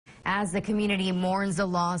As the community mourns the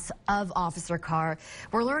loss of Officer Carr,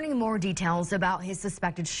 we're learning more details about his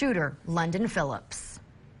suspected shooter, London Phillips.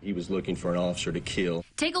 He was looking for an officer to kill.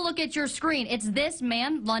 Take a look at your screen. It's this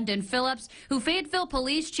man, London Phillips, who Fayetteville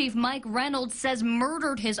Police Chief Mike Reynolds says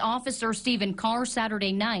murdered his officer Stephen Carr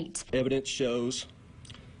Saturday night. Evidence shows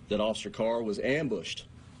that Officer Carr was ambushed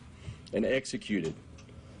and executed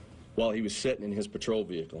while he was sitting in his patrol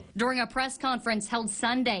vehicle. During a press conference held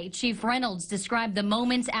Sunday, Chief Reynolds described the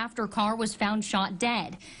moments after Carr was found shot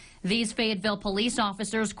dead. These Fayetteville police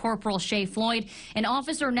officers, Corporal Shay Floyd and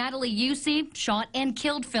Officer Natalie Usey, shot and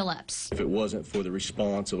killed Phillips. If it wasn't for the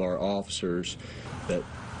response of our officers that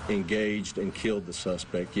engaged and killed the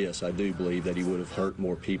suspect, yes, I do believe that he would have hurt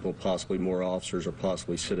more people, possibly more officers or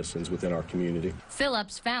possibly citizens within our community.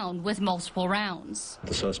 Phillips found with multiple rounds.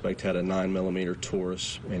 The suspect had a 9mm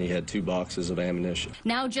Taurus and he had 2 boxes of ammunition.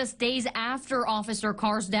 Now, just days after Officer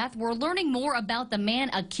Carr's death, we're learning more about the man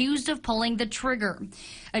accused of pulling the trigger.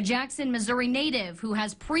 A Jackson, Missouri native who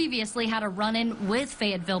has previously had a run-in with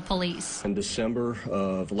Fayetteville police. In December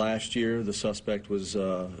of last year, the suspect was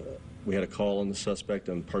we had a call on the suspect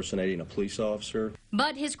impersonating a police officer.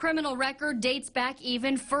 But his criminal record dates back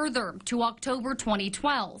even further to October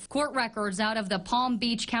 2012. Court records out of the Palm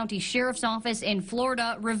Beach County Sheriff's Office in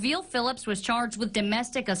Florida reveal Phillips was charged with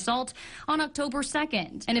domestic assault on October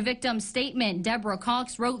 2nd. In a victim's statement, Deborah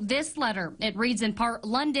Cox wrote this letter. It reads in part,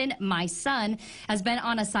 "London, my son, has been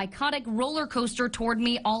on a psychotic roller coaster toward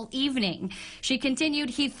me all evening." She continued,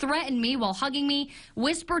 "He threatened me while hugging me,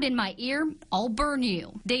 whispered in my ear, 'I'll burn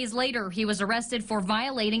you.'" Days later, he was arrested for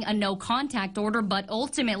violating a no-contact order, but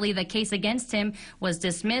ultimately the case against him was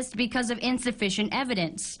dismissed because of insufficient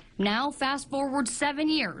evidence. Now, fast forward 7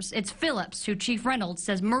 years, it's Phillips who Chief Reynolds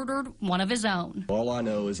says murdered one of his own. All I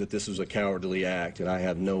know is that this was a cowardly act, and I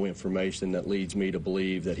have no information that leads me to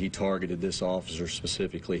believe that he targeted this officer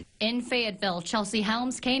specifically. In Fayetteville, Chelsea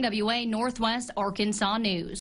Helms, KNWA Northwest Arkansas News.